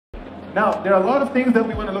Now, there are a lot of things that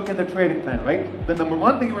we want to look in the trading plan, right? The number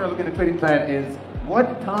one thing you want to look in the trading plan is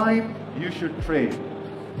what time you should trade.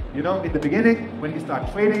 You know, in the beginning, when you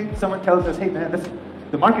start trading, someone tells us, hey man, listen,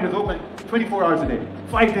 the market is open 24 hours a day,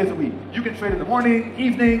 5 days a week. You can trade in the morning,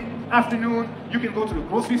 evening, afternoon. You can go to the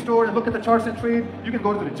grocery store and look at the charts and trade. You can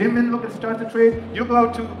go to the gym and look at the charts and trade. You go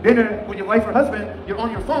out to dinner with your wife or husband. You're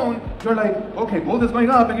on your phone. You're like, okay, gold is going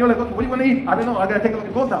up. And you're like, okay, what do you want to eat? I don't know. I got to take a look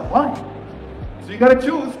at gold now. Why? So you got to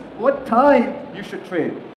choose what time you should trade.